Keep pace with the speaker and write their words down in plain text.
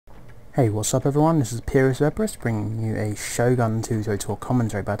Hey, what's up everyone, this is HeirofCarthage bringing you a Shogun 2 Total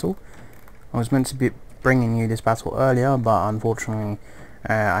commentary battle. I was meant to be bringing you this battle earlier, but unfortunately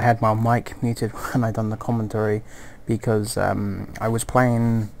I had my mic muted when I done the commentary because I was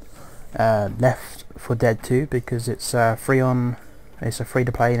playing Left 4 Dead 2 because it's free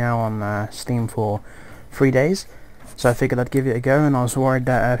to play now on Steam for 3 days. So I figured I'd give it a go, and I was worried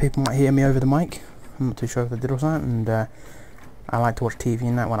that people might hear me over the mic. I'm not too sure if they did or something, and I like to watch TV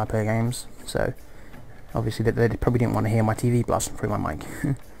and that when I play games, so obviously they probably didn't want to hear my TV blasting through my mic.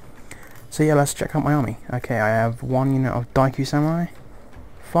 So yeah, let's check out my army. Okay, I have 1 unit of Daikyu Samurai,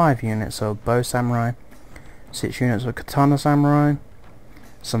 5 units of Bow Samurai, 6 units of Katana Samurai,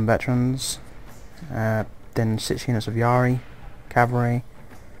 some veterans, then 6 units of Yari Cavalry,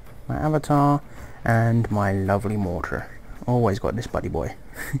 my avatar, and my lovely mortar. Always got this buddy boy.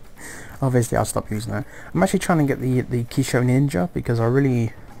 Obviously I'll stop using that. I'm actually trying to get the Kisho Ninja because I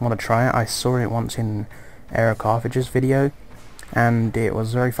really want to try it. I saw it once in HeirofCarthage's video and it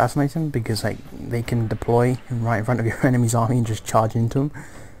was very fascinating because they can deploy right in front of your enemy's army and just charge into them,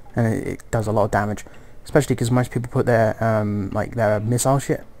 and it does a lot of damage, especially because most people put their their missile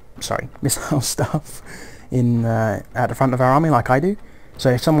stuff in at the front of our army like I do. So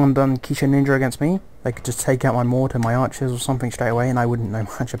if someone done Kisho Ninja against me, they could just take out my mortar, my archers or something straight away, and I wouldn't know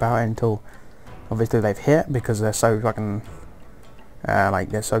much about it until obviously they've hit, because they're so fucking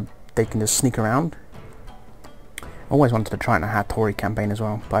they can just sneak around. I always wanted to try it in a Hattori campaign as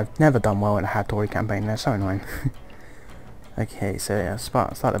well, but I've never done well in a Hattori campaign. They're so annoying. Okay, so yeah,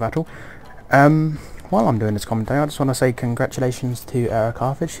 start the battle. While I'm doing this commentary, I just want to say congratulations to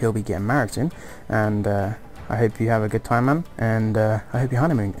HeirofCarthage. He'll be getting married soon, and I hope you have a good time, man, and I hope your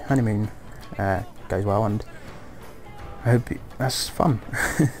honeymoon goes well, and I hope that's fun.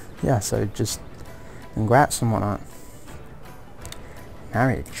 Yeah, so just congrats and whatnot.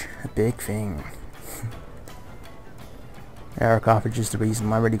 Marriage, a big thing. HeirofCarthage is the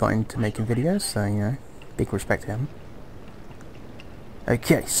reason I really got into making videos, so you know, big respect to him.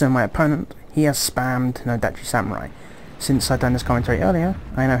 Okay, so my opponent, he has spammed Nodachi Samurai. Since I've done this commentary earlier,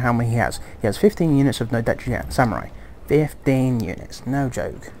 I know how many he has. He has 15 units of Nodachi Samurai. 15 units, no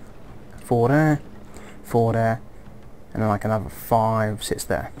joke. 4 there, 4 there, and then like another 5 sits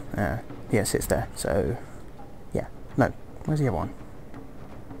there. Yeah, sits there, so yeah. No, where's the other one?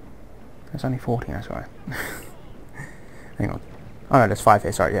 There's only 14, that's right. Hang on. Oh no, there's 5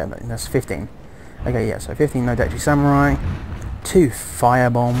 here, sorry, yeah, that's 15. Okay, yeah, so 15 Nodachi Samurai, 2 fire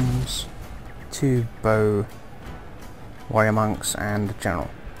bombs, 2 bow warrior monks, and general.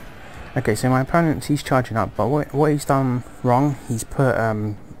 Okay, so my opponent, he's charging up, but what he's done wrong, he's put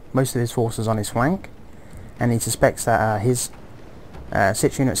most of his forces on his flank, and he suspects that his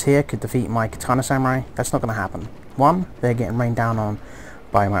 6 units here could defeat my Katana Samurai. That's not going to happen. 1, they're getting rained down on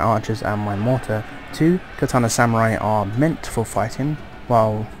by my archers and my mortar. 2, Katana Samurai are meant for fighting,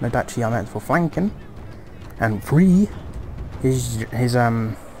 while Nodachi are meant for flanking. And 3, his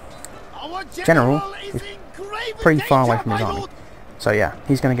general is pretty far away from his army, so yeah,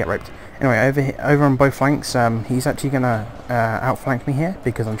 he's gonna get raped. Anyway, over on both flanks, he's actually gonna outflank me here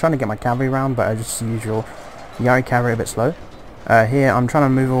because I'm trying to get my cavalry round, but as usual, Yari cavalry a bit slow. Here I'm trying to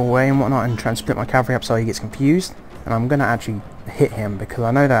move away and whatnot and try and split my cavalry up so he gets confused, and I'm gonna actually hit him because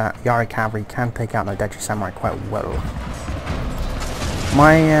I know that Yari cavalry can take out Nodachi Samurai quite well.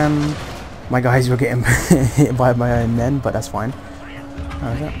 My guys were getting hit by my own men, but that's fine.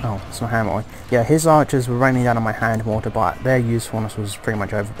 Oh, it's my hand mortar. Yeah, his archers were raining down on my hand mortar, but their usefulness was pretty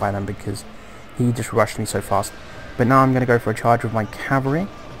much over by them because he just rushed me so fast. But now I'm going to go for a charge with my cavalry.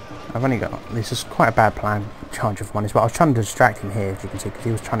 This is quite a bad plan, charge of mine, but I was trying to distract him here, as you can see, because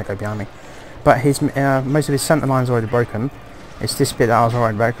he was trying to go behind me. But his most of his centre line's already broken. It's this bit that I was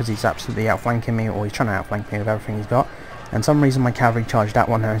worried about because he's absolutely outflanking me, or he's trying to outflank me with everything he's got. And some reason my cavalry charged that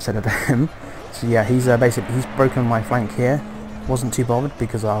one there instead of them. So yeah, he's broken my flank here. Wasn't too bothered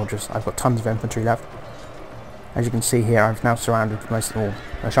because I've got tons of infantry left. As you can see here, I've now surrounded I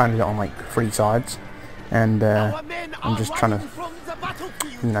surrounded it on like 3 sides, and I'm just trying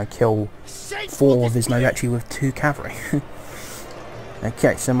to kill 4 of his Nodachi with 2 cavalry.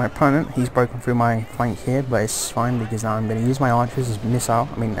 Okay, so my opponent, he's broken through my flank here, but it's fine because now I'm going to use my archers as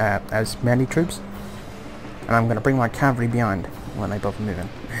as melee troops, and I'm going to bring my cavalry behind when they bother moving.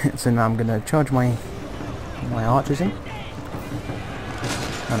 So now I'm going to charge my archers in.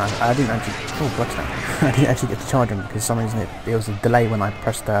 And I didn't actually. Oh, what's that? I didn't actually get to charge them because for some reason it was a delay when I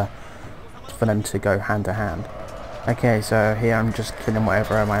pressed for them to go hand to hand. Okay, so here I'm just killing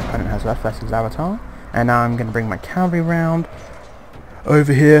whatever my opponent has left. That's his avatar. And now I'm going to bring my cavalry round.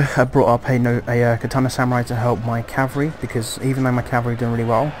 Over here, I brought up a katana samurai to help my cavalry, because even though my cavalry did really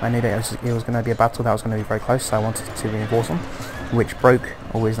well, I knew that it was going to be a battle that was going to be very close, so I wanted to reinforce them, which broke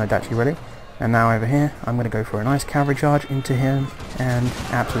always no dachi really. And now over here, I'm going to go for a nice cavalry charge into him and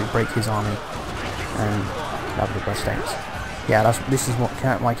absolutely break his army, and that'll be best stakes. Yeah, this is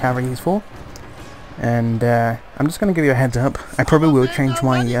what my cavalry is for. And I'm just going to give you a heads up. I probably will change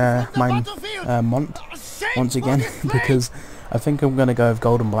my mont once again because I think I'm going to go with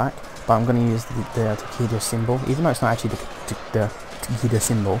gold and black, but I'm going to use the Takeda symbol, even though it's not actually the Takeda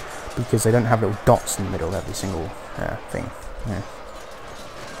symbol, because they don't have little dots in the middle of every single thing. Yeah.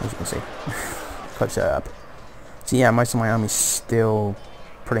 As you can see. Closer up. So yeah, most of my army's still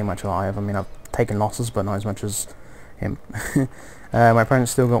pretty much alive. I mean, I've taken losses, but not as much as him. My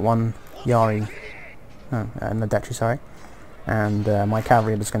opponent's still got one Yari, Nadechi, sorry, and my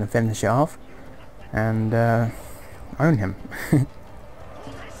cavalry are just going to finish it off and own him.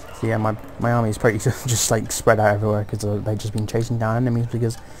 So yeah, my army is pretty just like spread out everywhere because they've just been chasing down enemies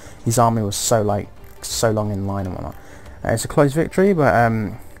because his army was so long in line and whatnot. It's a close victory, but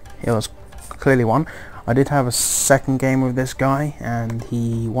it was clearly won. I did have a second game with this guy, and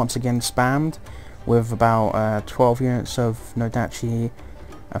he once again spammed with about 12 units of Nodachi.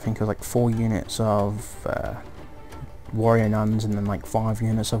 I think it was like 4 units of warrior nuns, and then like 5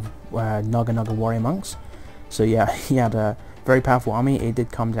 units of Naga warrior monks. So yeah, he had a very powerful army. It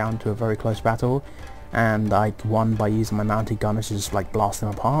did come down to a very close battle, and I won by using my mounted gunners to just like blast them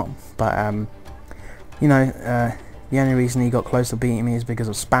apart. But you know, the only reason he got close to beating me is because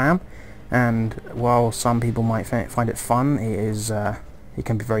of spam. And while some people might find it fun, it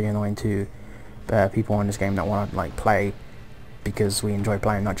can be very annoying to people in this game that want to like play because we enjoy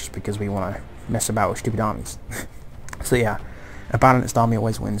playing, not just because we want to mess about with stupid armies. So yeah, a balanced army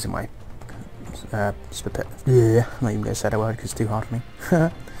always wins in my I'm not even going to say that word because it's too hard for me.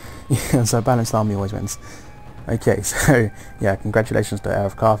 Yeah, so a balanced army always wins. Okay, so yeah, congratulations to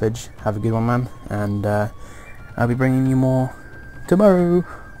HeirofCarthage. Have a good one, man, and I'll be bringing you more tomorrow,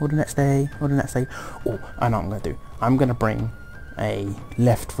 or the next day, or the next day. Oh, I know what I'm going to do. I'm going to bring a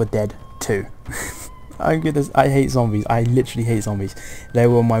Left 4 Dead 2. I hate zombies. I literally hate zombies. They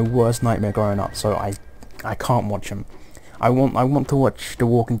were my worst nightmare growing up, so I can't watch them. I want to watch The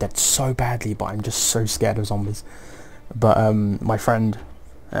Walking Dead so badly, but I'm just so scared of zombies. But my friend,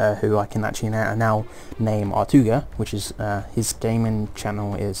 who I can actually now name Artuga, which is his gaming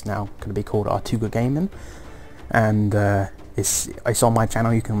channel is now going to be called Artuga Gaming, and it's on my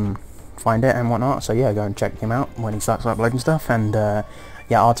channel. You can find it and whatnot. So yeah, go and check him out when he starts uploading stuff. And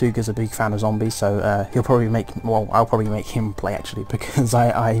yeah, Artuga's a big fan of zombies, so he'll probably I'll probably make him play actually, because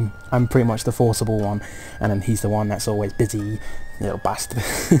I'm pretty much the forcible one, and then he's the one that's always busy, little bastard.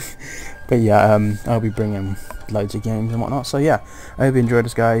 But yeah, I'll be bringing loads of games and whatnot. So yeah, I hope you enjoyed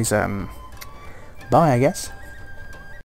this, guys. Bye, I guess.